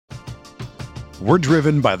We're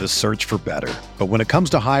driven by the search for better. But when it comes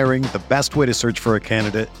to hiring, the best way to search for a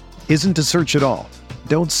candidate isn't to search at all.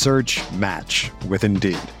 Don't search, match with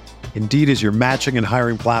Indeed. Indeed is your matching and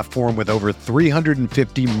hiring platform with over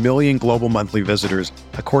 350 million global monthly visitors,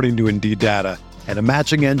 according to Indeed data, and a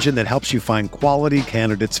matching engine that helps you find quality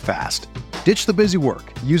candidates fast. Ditch the busy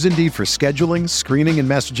work. Use Indeed for scheduling, screening, and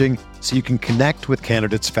messaging so you can connect with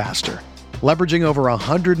candidates faster. Leveraging over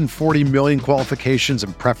 140 million qualifications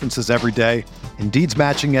and preferences every day, Indeed's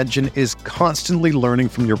matching engine is constantly learning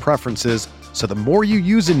from your preferences, so the more you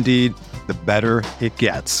use Indeed, the better it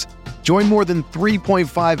gets. Join more than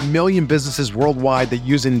 3.5 million businesses worldwide that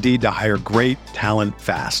use Indeed to hire great talent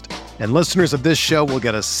fast. And listeners of this show will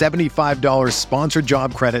get a $75 sponsored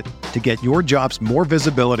job credit to get your jobs more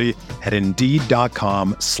visibility at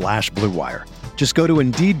Indeed.com/Blue Wire. Just go to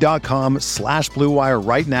Indeed.com/Blue Wire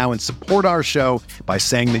right now and support our show by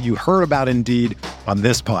saying that you heard about Indeed on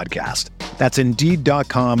this podcast. That's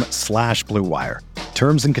Indeed.com/Blue Wire.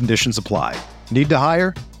 Terms and conditions apply. Need to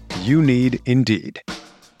hire? You need Indeed.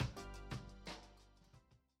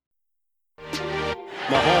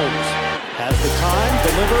 Mahomes has the time,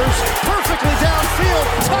 delivers perfectly downfield,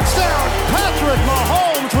 touchdown, Patrick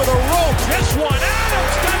Mahomes with a rope. This one,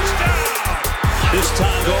 Adams, touchdown. This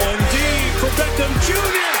time going deep for Beckham Jr.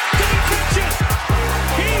 Did he catch it?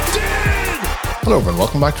 He did! Hello everyone,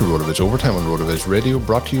 welcome back to RotoViz Overtime on RotoViz Radio,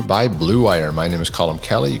 brought to you by Blue Wire. My name is Colin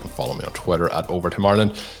Kelly. You can follow me on Twitter at Overtime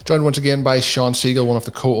Ireland. Joined once again by Sean Siegel, one of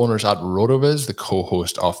the co-owners at RotoViz, the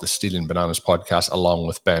co-host of the Stealing Bananas podcast, along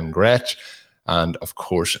with Ben Gretsch, and of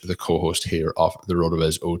course the co-host here of the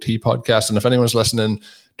RotoViz OT podcast. And if anyone's listening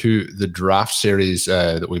to the draft series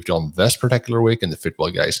that we've done this particular week in the Football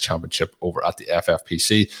Guys Championship over at the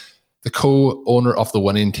FFPC, the co-owner of the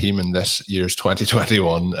winning team in this year's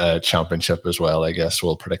 2021 championship as well, I guess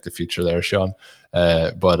we'll predict the future there, Sean.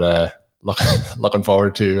 But looking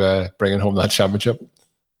forward to bringing home that championship.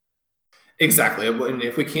 Exactly. And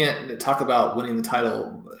if we can't talk about winning the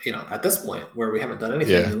title, at this point where we haven't done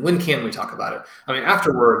anything, then when can we talk about it? I mean,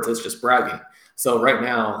 afterwards, it's just bragging. So right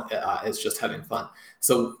now, it's just having fun.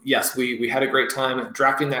 So yes, we had a great time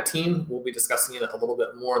drafting that team. We'll be discussing it a little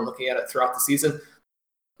bit more and looking at it throughout the season.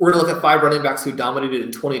 We're going to look at 5 running backs who dominated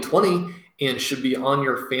in 2020 and should be on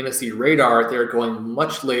your fantasy radar. They're going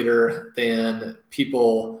much later than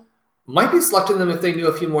people might be selecting them if they knew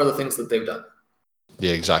a few more of the things that they've done.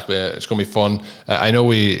 Yeah, exactly. It's going to be fun. I know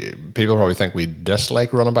people probably think we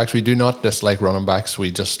dislike running backs. We do not dislike running backs. We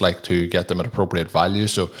just like to get them at appropriate value.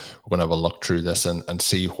 So we're going to have a look through this and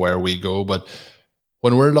see where we go. But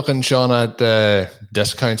when we're looking, Sean, at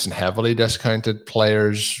discounts and heavily discounted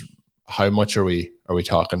players, how much are we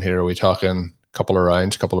talking here? Are we talking a couple of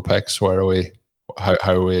rounds, a couple of picks? Where are we? How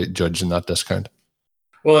are we judging that discount?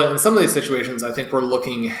 Well, in some of these situations, I think we're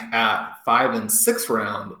looking at 5 and 6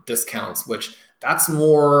 round discounts, which that's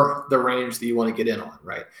more the range that you want to get in on,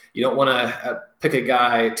 right? You don't want to pick a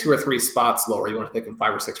guy 2 or 3 spots lower. You want to pick him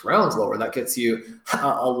 5 or 6 rounds lower. That gets you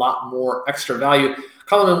a lot more extra value.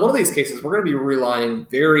 Colin, in one of these cases, we're going to be relying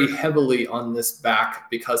very heavily on this back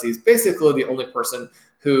because he's basically the only person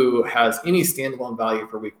who has any standalone value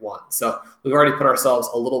for week 1. So we've already put ourselves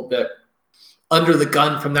a little bit under the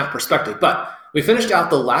gun from that perspective. But we finished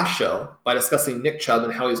out the last show by discussing Nick Chubb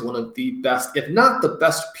and how he's one of the best, if not the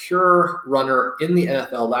best, pure runner in the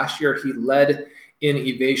NFL. Last year, he led in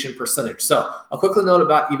evasion percentage. So a quick note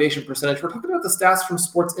about evasion percentage. We're talking about the stats from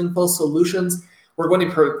Sports Info Solutions. We're going to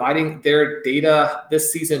be providing their data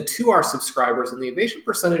this season to our subscribers. And the evasion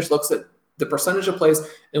percentage looks at the percentage of plays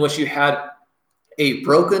in which you had a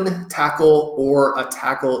broken tackle or a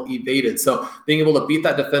tackle evaded. So being able to beat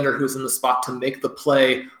that defender who's in the spot to make the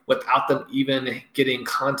play without them even getting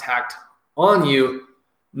contact on you.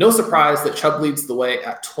 No surprise that Chubb leads the way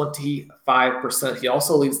at 25%. He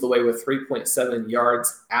also leads the way with 3.7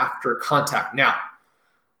 yards after contact. Now,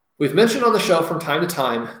 we've mentioned on the show from time to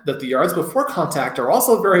time that the yards before contact are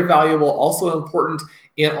also very valuable, also important,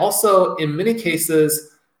 and also in many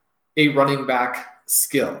cases, a running back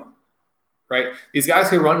skill. Right? These guys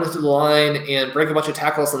who run into the line and break a bunch of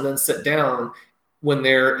tackles and then sit down when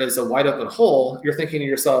there is a wide open hole, you're thinking to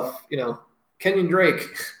yourself, Kenyon Drake,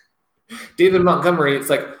 David Montgomery, it's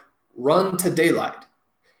like run to daylight.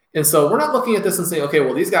 And so we're not looking at this and saying, okay,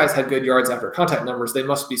 well, these guys had good yards after contact numbers. They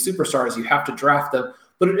must be superstars. You have to draft them.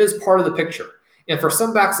 But it is part of the picture. And for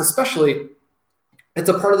some backs especially, it's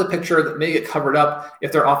a part of the picture that may get covered up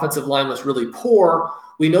if their offensive line was really poor.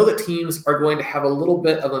 We know that teams are going to have a little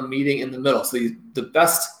bit of a meeting in the middle. So the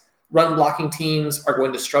best run blocking teams are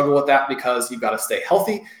going to struggle with that because you've got to stay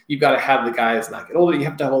healthy. You've got to have the guys not get older. You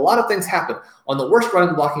have to have a lot of things happen. On the worst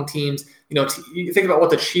run blocking teams, you think about what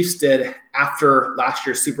the Chiefs did after last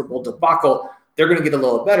year's Super Bowl debacle. They're going to get a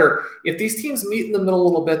little better. If these teams meet in the middle a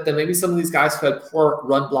little bit, then maybe some of these guys who had poor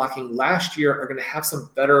run blocking last year are going to have some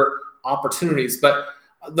better opportunities. But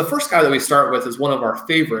the first guy that we start with is one of our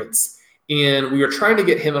favorites, and we were trying to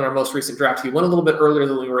get him in our most recent draft. He went a little bit earlier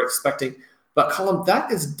than we were expecting. But Colin,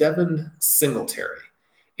 that is Devin Singletary.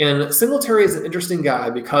 And Singletary is an interesting guy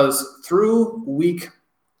because through week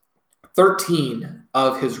 13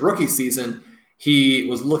 of his rookie season, he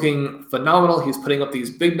was looking phenomenal. He was putting up these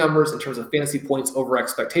big numbers in terms of fantasy points over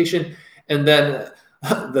expectation. And then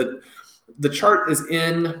the chart is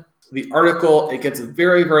in the article. It gets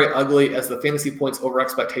very, very ugly as the fantasy points over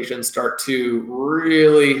expectations start to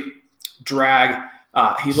really drag.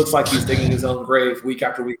 He looks like he's digging his own grave week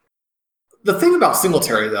after week. The thing about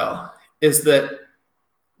Singletary, though, is that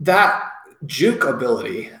juke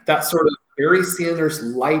ability, that sort of Barry Sanders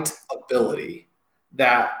light ability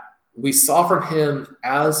that we saw from him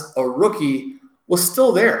as a rookie was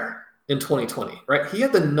still there in 2020, right? He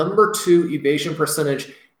had the number 2 evasion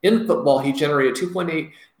percentage in football. He generated 2.8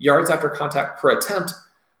 yards after contact per attempt.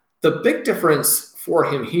 The big difference for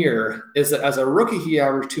him here is that as a rookie, he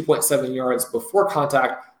averaged 2.7 yards before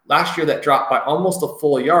contact. Last year, that dropped by almost a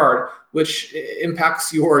full yard, which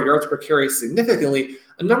impacts your yards per carry significantly.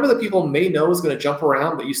 A number that people may know is going to jump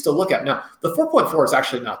around, but you still look at. Now, the 4.4 is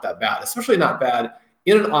actually not that bad, especially not bad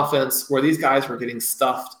in an offense where these guys were getting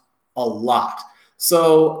stuffed a lot.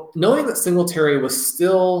 So knowing that Singletary was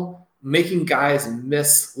still making guys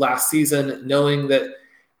miss last season, knowing that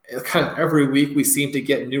kind of every week we seem to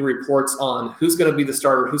get new reports on who's going to be the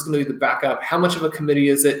starter, who's going to be the backup, how much of a committee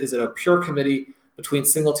is it? Is it a pure committee between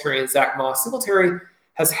Singletary and Zach Moss? Singletary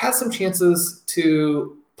has had some chances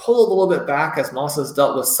to pull a little bit back as Moss has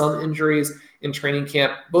dealt with some injuries in training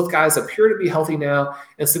camp. Both guys appear to be healthy now,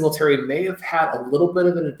 and Singletary may have had a little bit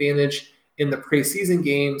of an advantage in the preseason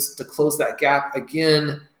games to close that gap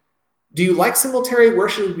again. Do you like Singletary? Where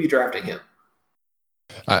should we be drafting him?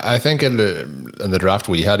 I think in the draft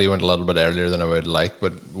we had, he went a little bit earlier than I would like,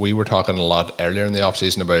 but we were talking a lot earlier in the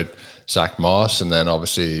offseason about Zach Moss, and then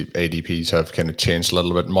obviously ADPs have kind of changed a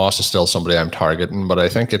little bit. Moss is still somebody I'm targeting, but I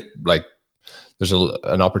think there's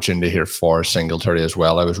an opportunity here for Singletary as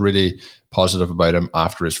well. I was really positive about him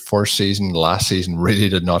after his first season. Last season really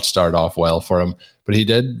did not start off well for him, but he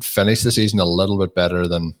did finish the season a little bit better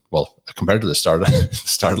than, well, compared to the start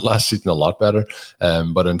of last season, a lot better.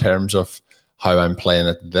 But in terms of how I'm playing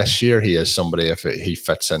it this year, he is somebody, if he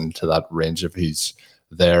fits into that range, if he's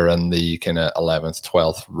there in the kind of 11th,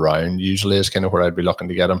 12th round, usually is kind of where I'd be looking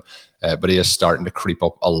to get him. But he is starting to creep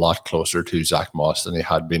up a lot closer to Zach Moss than he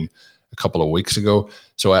had been a couple of weeks ago.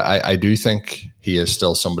 So I do think he is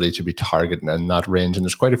still somebody to be targeting in that range. And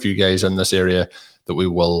there's quite a few guys in this area that we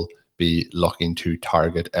will be looking to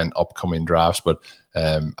target in upcoming drafts. But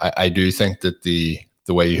I do think that the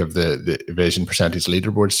way you have the evasion percentage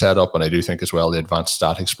leaderboard set up, and I do think as well the Advanced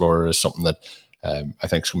Stat Explorer is something that I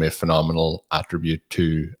think is going to be a phenomenal attribute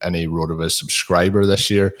to any RotoViz subscriber this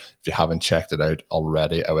year. If you haven't checked it out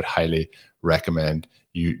already, I would highly recommend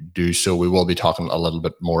you do so. We will be talking a little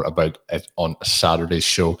bit more about it on Saturday's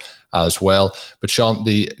show as well. But Sean,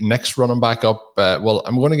 the next running back up, well,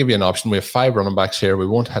 I'm going to give you an option. We have 5 running backs here. We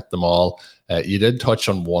won't hit them all. You did touch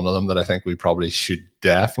on one of them that I think we probably should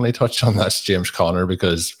definitely touch on. That's James Conner,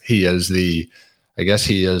 because he is the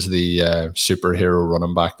superhero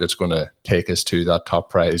running back that's going to take us to that top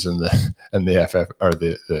prize in the FF or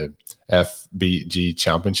the FBG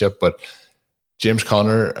Championship. But James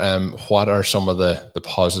Conner, what are some of the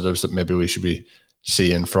positives that maybe we should be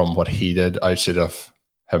seeing from what he did outside of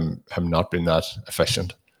him not being that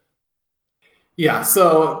efficient? Yeah,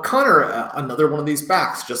 so Conner, another one of these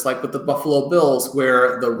backs, just like with the Buffalo Bills,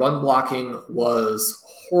 where the run blocking was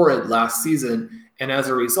horrid last season. And as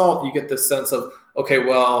a result, you get this sense of, okay,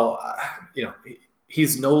 well,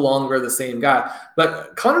 he's no longer the same guy.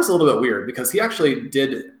 But Conner's a little bit weird because he actually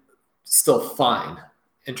did still fine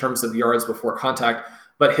in terms of yards before contact,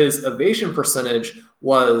 but his evasion percentage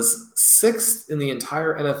was 6th in the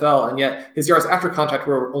entire NFL, and yet his yards after contact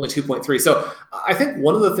were only 2.3. So I think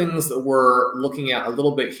one of the things that we're looking at a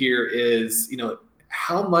little bit here is,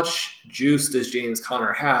 how much juice does James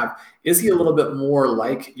Conner have? Is he a little bit more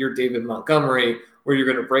like your David Montgomery, where you're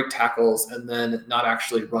going to break tackles and then not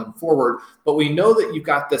actually run forward? But we know that you've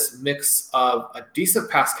got this mix of a decent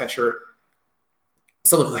pass catcher,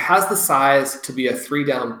 someone who has the size to be a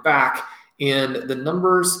 3-down back, and the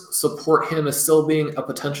numbers support him as still being a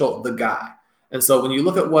potential the guy. And so when you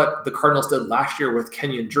look at what the Cardinals did last year with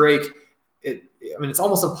Kenyon Drake, it's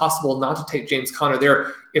almost impossible not to take James Conner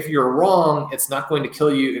there. If you're wrong, it's not going to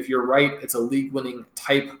kill you. If you're right, it's a league-winning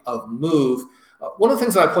type of move. One of the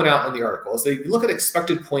things that I point out in the article is that if you look at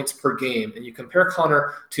expected points per game and you compare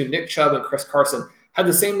Conner to Nick Chubb and Chris Carson, had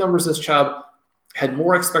the same numbers as Chubb, had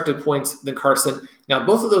more expected points than Carson. Now,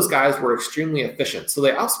 both of those guys were extremely efficient, so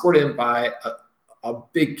they outscored him by a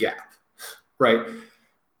big gap, right?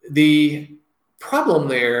 The problem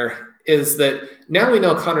there is that now we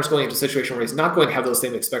know Conner's going into a situation where he's not going to have those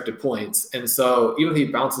same expected points. And so even if he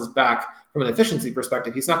bounces back from an efficiency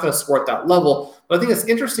perspective, he's not going to score at that level. But I think it's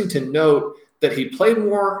interesting to note that he played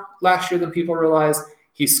more last year than people realize.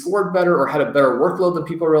 He scored better or had a better workload than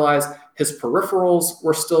people realize. His peripherals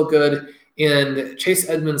were still good. And Chase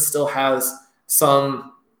Edmonds still has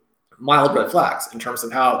some mild red flags in terms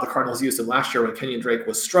of how the Cardinals used him last year when Kenyon Drake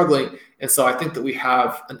was struggling. And so I think that we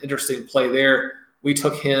have an interesting play there. We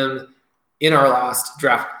took him in our last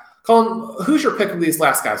draft. Colin, who's your pick of these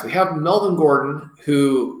last guys? We have Melvin Gordon,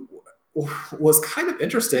 who was kind of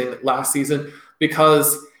interesting last season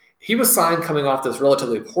because he was signed coming off this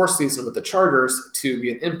relatively poor season with the Chargers to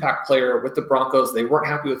be an impact player with the Broncos. They weren't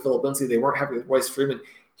happy with Phillip Lindsay. They weren't happy with Royce Freeman.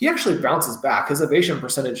 He actually bounces back. His evasion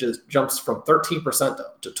percentages jumps from 13%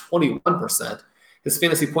 to 21%. His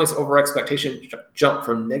fantasy points over expectation jumped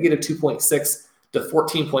from negative 2.6 to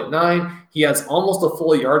 14.9. He has almost a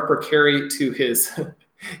full yard per carry to his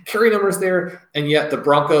carry numbers there. And yet the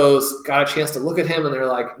Broncos got a chance to look at him and they're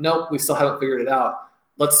like, nope, we still haven't figured it out.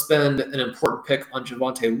 Let's spend an important pick on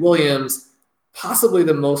Javonte Williams, possibly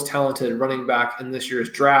the most talented running back in this year's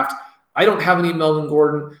draft. I don't have any Melvin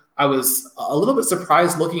Gordon. I was a little bit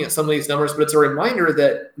surprised looking at some of these numbers, but it's a reminder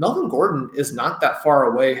that Melvin Gordon is not that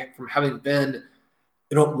far away from having been,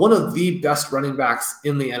 one of the best running backs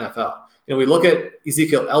in the NFL. We look at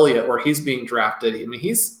Ezekiel Elliott, where he's being drafted.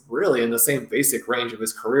 He's really in the same basic range of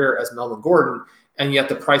his career as Melvin Gordon, and yet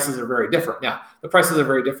the prices are very different. Now, the prices are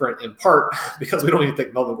very different in part because we don't even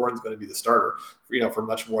think Melvin Gordon's going to be the starter, for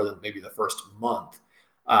much more than maybe the first month.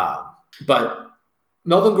 But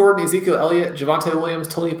Melvin Gordon, Ezekiel Elliott, Javonte Williams,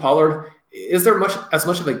 Tony Pollard, is there as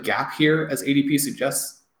much of a gap here as ADP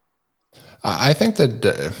suggests? I think that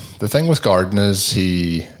the thing with Gordon is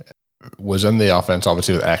he was in the offense,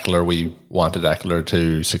 obviously, with Eckler. We wanted Eckler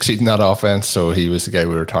to succeed in that offense, so he was the guy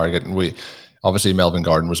we were targeting. Obviously, Melvin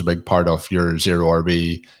Gordon was a big part of your zero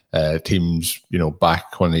RB teams,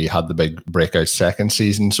 back when he had the big breakout second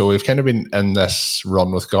season. So we've kind of been in this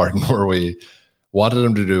run with Gordon where we wanted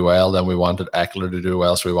him to do well, then we wanted Eckler to do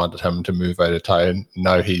well, so we wanted him to move out of town.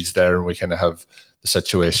 Now he's there, and we kind of have the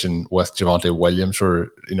situation with Javonte Williams where,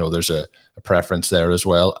 there's a preference there as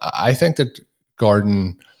well. I think that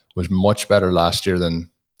Gordon was much better last year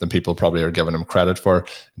than people probably are giving him credit for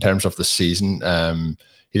in terms of the season.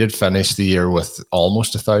 He did finish the year with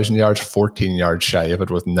almost 1,000 yards, 14 yards shy of it,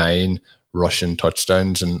 with 9 rushing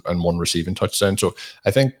touchdowns and 1 receiving touchdown. So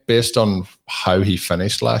I think based on how he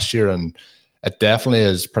finished last year, and it definitely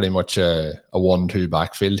is pretty much a 1-2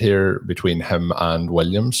 backfield here between him and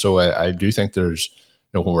Williams. So I do think there's,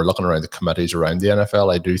 when we're looking around the committees around the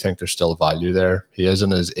NFL, I do think there's still value there. He is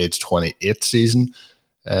in his age 28 season.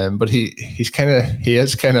 But he is kind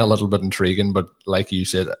of a little bit intriguing. But like you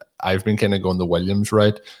said, I've been kind of going the Williams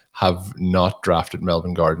route, have not drafted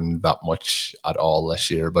Melvin Gordon that much at all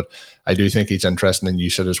this year. But I do think he's interesting, and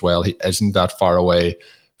you said as well, he isn't that far away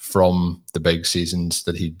from the big seasons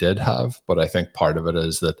that he did have. But I think part of it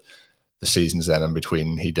is that the seasons then in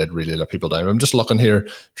between, he did really let people down. I'm just looking here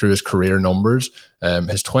through his career numbers.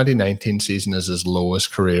 His 2019 season is his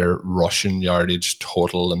lowest career rushing yardage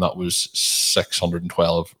total, and that was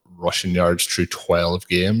 612 rushing yards through 12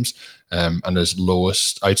 games. And his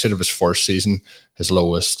lowest, outside of his first season, his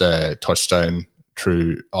lowest touchdown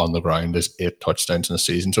through on the ground is 8 touchdowns in a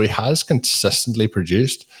season. So he has consistently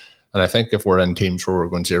produced. And I think if we're in teams where we're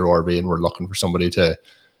going 0 RB and we're looking for somebody to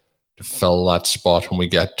fill that spot when we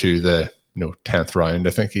get to the 10th round,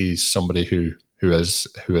 I think he's somebody who is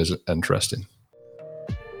interesting.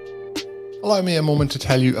 Allow me a moment to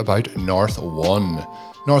tell you about North One.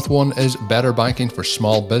 North One is better banking for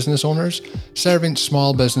small business owners. Serving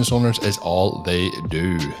small business owners is all they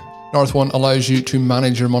do. North One allows you to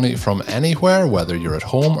manage your money from anywhere, whether you're at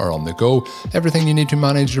home or on the go. Everything you need to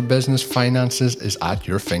manage your business finances is at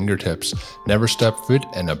your fingertips. Never step foot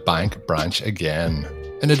in a bank branch again.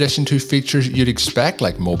 In addition to features you'd expect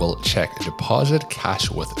like mobile check deposit, cash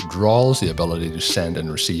withdrawals, the ability to send and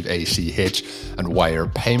receive ACH and wire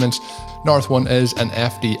payments, North One is an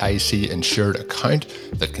FDIC insured account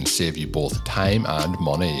that can save you both time and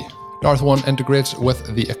money. North One integrates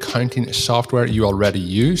with the accounting software you already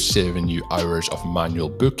use, saving you hours of manual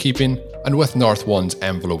bookkeeping. And with North One's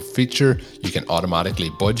envelope feature, you can automatically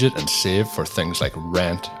budget and save for things like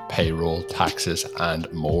rent, payroll, taxes,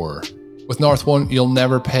 and more. With North One, you'll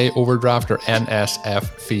never pay overdraft or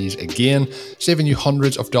NSF fees again, saving you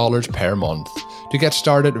hundreds of dollars per month. To get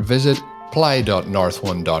started, visit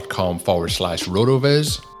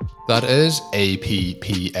apply.northone.com/rotoviz. That is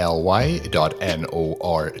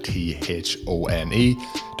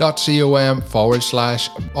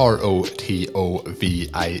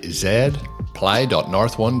apply.northone.com/ROTOVIZ.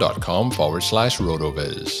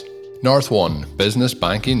 Apply.northone.com/rotoviz. North One, business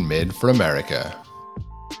banking made for America.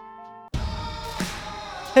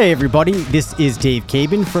 Hey everybody, this is Dave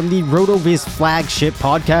Cabin from the RotoViz flagship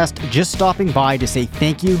podcast, just stopping by to say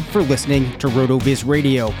thank you for listening to RotoViz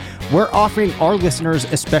Radio. We're offering our listeners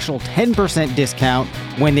a special 10% discount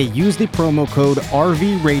when they use the promo code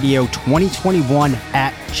RVRadio2021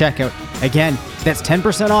 at checkout. Again, that's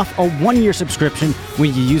 10% off a one-year subscription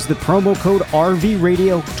when you use the promo code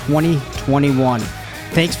RVRadio2021.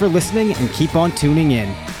 Thanks for listening and keep on tuning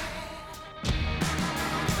in.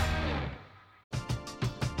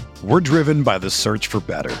 We're driven by the search for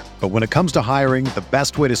better. But when it comes to hiring, the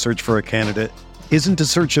best way to search for a candidate isn't to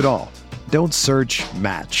search at all. Don't search,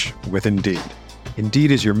 match with Indeed.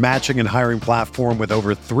 Indeed is your matching and hiring platform with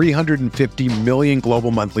over 350 million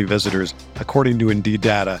global monthly visitors, according to Indeed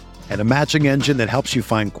data, and a matching engine that helps you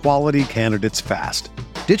find quality candidates fast.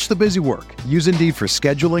 Ditch the busy work. Use Indeed for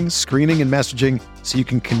scheduling, screening, and messaging so you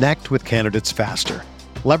can connect with candidates faster.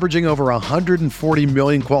 Leveraging over 140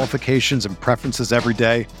 million qualifications and preferences every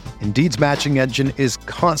day, Indeed's matching engine is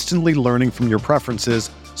constantly learning from your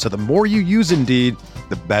preferences, so the more you use Indeed,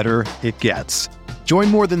 the better it gets. Join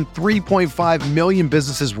more than 3.5 million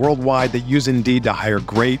businesses worldwide that use Indeed to hire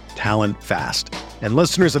great talent fast. And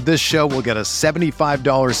listeners of this show will get a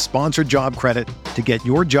 $75 sponsored job credit to get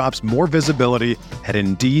your jobs more visibility at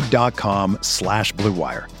Indeed.com/Blue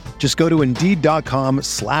Wire. Just go to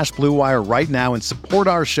Indeed.com/Blue Wire right now and support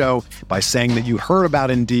our show by saying that you heard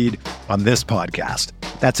about Indeed on this podcast.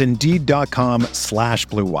 That's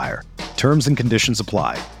Indeed.com/Blue Wire. Terms and conditions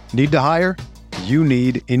apply. Need to hire? You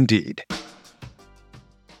need Indeed.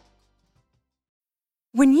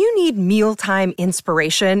 When you need mealtime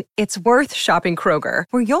inspiration, it's worth shopping Kroger,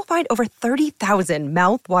 where you'll find over 30,000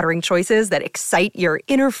 mouth-watering choices that excite your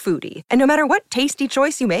inner foodie. And no matter what tasty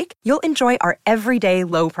choice you make, you'll enjoy our everyday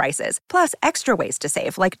low prices, plus extra ways to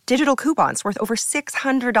save, like digital coupons worth over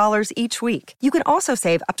 $600 each week. You can also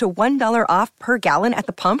save up to $1 off per gallon at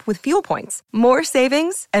the pump with fuel points. More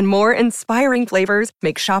savings and more inspiring flavors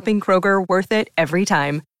make shopping Kroger worth it every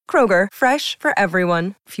time. Kroger, fresh for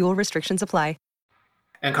everyone. Fuel restrictions apply.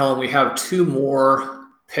 And Colin, we have two more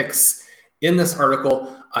picks in this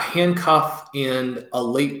article, a handcuff and a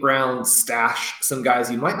late round stash, some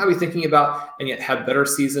guys you might not be thinking about and yet had better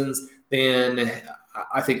seasons than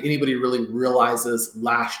I think anybody really realizes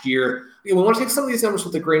last year. We want to take some of these numbers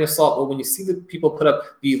with a grain of salt, but when you see the people put up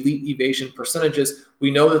the elite evasion percentages,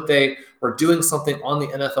 we know that they are doing something on the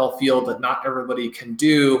NFL field that not everybody can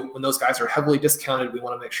do. When those guys are heavily discounted, we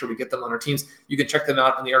want to make sure we get them on our teams. You can check them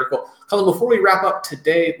out in the article. Colin, before we wrap up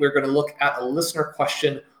today, we're going to look at a listener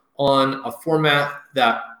question on a format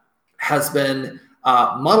that has been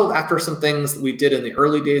modeled after some things we did in the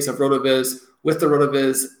early days of RotoViz with the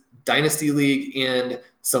RotoViz Dynasty League and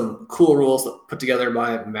some cool rules put together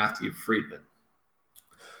by Matthew Friedman.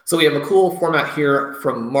 So we have a cool format here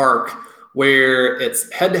from Mark where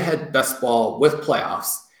it's head-to-head best ball with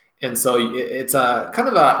playoffs. And so it's a kind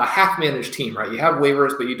of a half-managed team, right? You have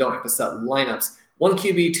waivers, but you don't have to set lineups. 1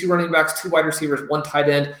 QB, 2 running backs, 2 wide receivers, 1 tight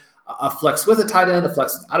end, a flex with a tight end, a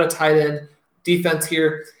flex without a tight end, defense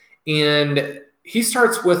here. And he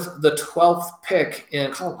starts with the 12th pick.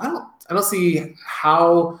 And Colin, I don't see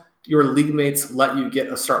how your league mates let you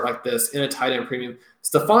get a start like this in a tight end premium.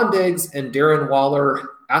 Stephon Diggs and Darren Waller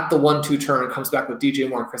at the 1-2 turn comes back with DJ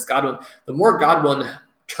Moore and Chris Godwin. The Moore Godwin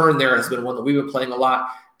turn there has been one that we've been playing a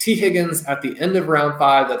lot. T. Higgins at the end of round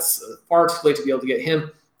 5. That's far too late to be able to get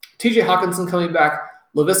him. TJ Hawkinson coming back,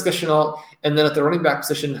 Laviska Shenault, and then at the running back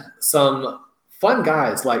position, some fun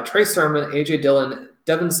guys like Trey Sermon, AJ Dillon,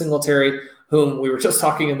 Devin Singletary, whom we were just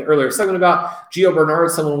talking in the earlier segment about, Gio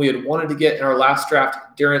Bernard, someone we had wanted to get in our last draft,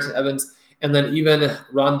 Darrington Evans, and then even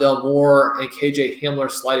Rondell Moore and KJ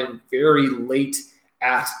Hamler sliding very late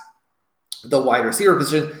at the wide receiver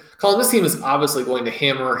position. Colin, this team is obviously going to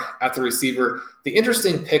hammer at the receiver. The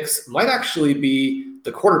interesting picks might actually be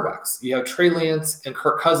the quarterbacks. You have Trey Lance and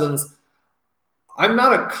Kirk Cousins. I'm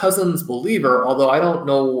not a Cousins believer, although I don't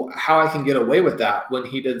know how I can get away with that when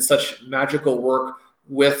he did such magical work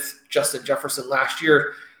with Justin Jefferson last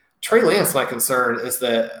year. Trey Lance, my concern is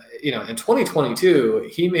that, in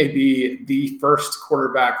 2022, he may be the first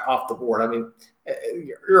quarterback off the board. I mean,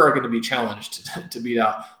 you're going to be challenged to beat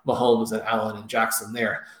out Mahomes and Allen and Jackson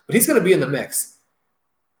there, but he's going to be in the mix.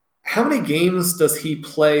 How many games does he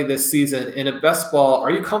play this season? In a best ball,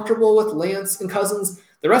 are you comfortable with Lance and Cousins?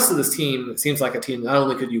 The rest of this team seems like a team not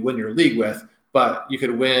only could you win your league with, but you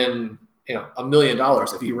could win, $1 million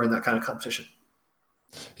if you were in that kind of competition.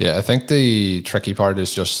 Yeah, I think the tricky part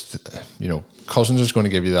is just, Cousins is going to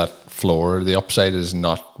give you that floor. The upside is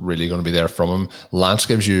not really going to be there from him. Lance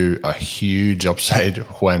gives you a huge upside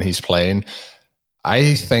when he's playing.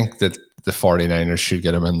 I think that the 49ers should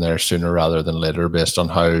get him in there sooner rather than later based on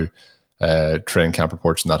how training camp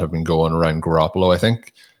reports and that have been going around Garoppolo. I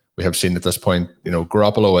think we have seen at this point,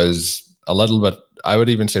 Garoppolo is a little bit, I would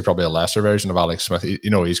even say probably a lesser version of Alex Smith.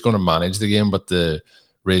 He's going to manage the game, but the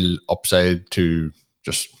real upside to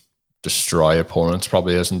just destroy opponents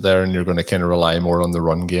probably isn't there, and you're going to kind of rely more on the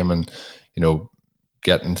run game and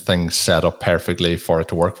getting things set up perfectly for it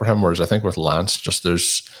to work for him. Whereas I think with Lance, just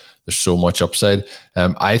there's so much upside.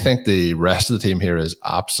 I think the rest of the team here is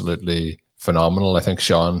absolutely phenomenal. I think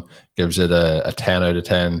Sean gives it a 10 out of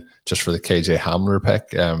 10 just for the KJ Hamler pick.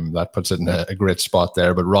 That puts it in a great spot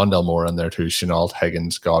there. But Rondell Moore in there too, Chenault,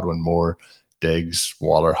 Higgins, Godwin, Moore, Diggs,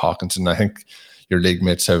 Waller, Hawkinson. I think your league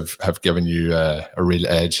mates have given you a real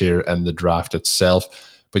edge here in the draft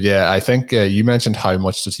itself. But yeah, I think you mentioned how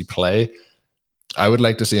much does he play. I would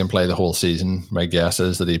like to see him play the whole season. My guess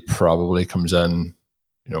is that he probably comes in,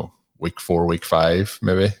 week 4, week 5,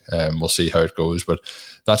 maybe. We'll see how it goes. But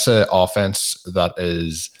that's an offense that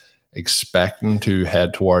is expecting to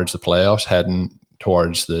head towards the playoffs, heading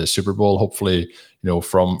towards the Super Bowl, hopefully,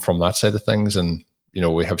 from that side of things. And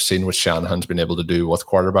we have seen what Shanahan's been able to do with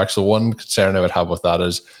quarterbacks. The one concern I would have with that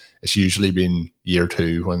is it's usually been year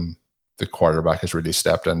 2 when the quarterback has really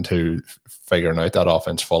stepped into figuring out that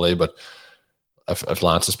offense fully. But if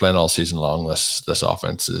Lance is playing all season long, this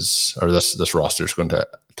offense this roster is going to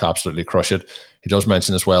absolutely crush it. He does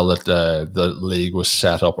mention as well that the league was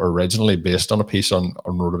set up originally based on a piece on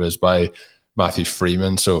RotoViz by Matthew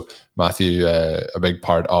Freeman. So Matthew, a big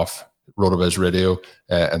part of RotoViz Radio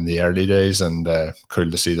in the early days, and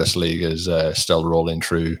cool to see this league is still rolling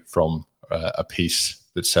through from a piece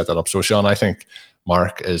that set that up. So Sean, I think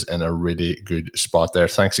Mark is in a really good spot there.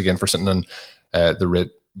 Thanks again for sitting in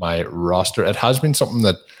my roster. It has been something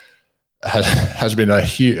that has been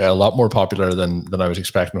a lot more popular than I was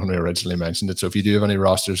expecting when we originally mentioned it. So if you do have any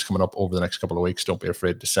rosters coming up over the next couple of weeks, don't be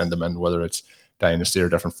afraid to send them in, whether it's Dynasty or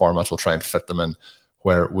different formats. We'll try and fit them in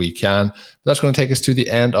where we can. That's going to take us to the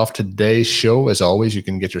end of today's show. As always, you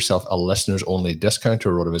can get yourself a listeners only discount to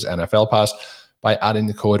RotoViz NFL Pass by adding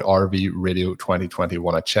the code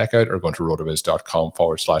RVRadio2021 at checkout, or going to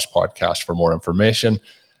rotoviz.com/podcast for more information.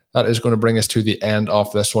 That is going to bring us to the end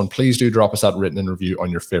of this one. Please do drop us that written review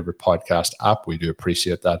on your favorite podcast app. We do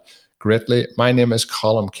appreciate that greatly. My name is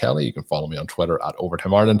Colm Kelly. You can follow me on Twitter at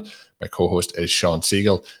Overtime Ireland. My co-host is Sean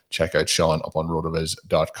Siegel. Check out Sean up on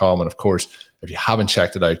rotoviz.com. And of course, if you haven't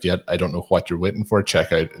checked it out yet, I don't know what you're waiting for.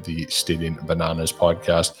 Check out the Stealing Bananas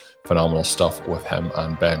podcast. Phenomenal stuff with him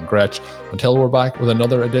and Ben Gretsch. Until we're back with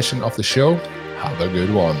another edition of the show, have a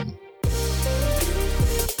good one.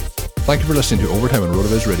 Thank you for listening to Overtime on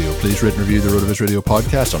RotoViz Radio. Please rate and review the RotoViz Radio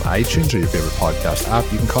podcast on iTunes or your favorite podcast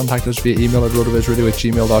app. You can contact us via email at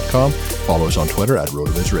rotovizradio@gmail.com. Follow us on Twitter at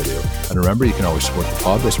RotoViz Radio. And remember, you can always support the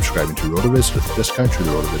pod by subscribing to RotoViz with a discount through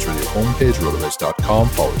the RotoViz Radio homepage,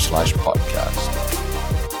 rotoviz.com/podcast.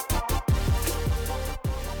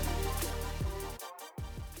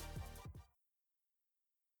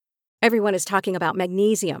 Everyone is talking about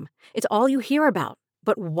magnesium. It's all you hear about.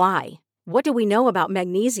 But why? What do we know about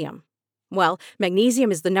magnesium? Well, magnesium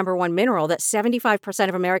is the #1 mineral that 75%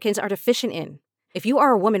 of Americans are deficient in. If you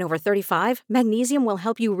are a woman over 35, magnesium will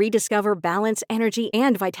help you rediscover balance, energy,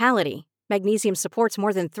 and vitality. Magnesium supports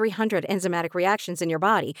more than 300 enzymatic reactions in your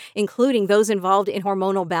body, including those involved in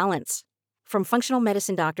hormonal balance. From functional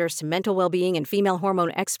medicine doctors to mental well-being and female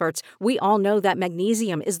hormone experts, we all know that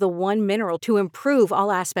magnesium is the one mineral to improve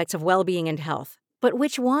all aspects of well-being and health. But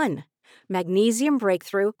which one? Magnesium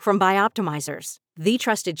Breakthrough from Bioptimizers, the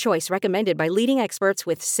trusted choice recommended by leading experts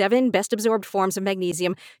with 7 best-absorbed forms of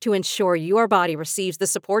magnesium to ensure your body receives the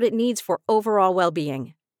support it needs for overall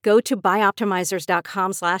well-being. Go to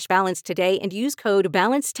bioptimizers.com/balance today and use code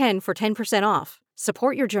BALANCE10 for 10% off.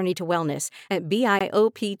 Support your journey to wellness at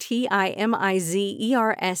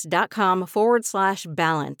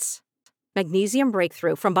bioptimizers.com/balance. Magnesium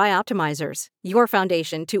Breakthrough from Bioptimizers, your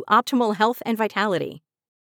foundation to optimal health and vitality.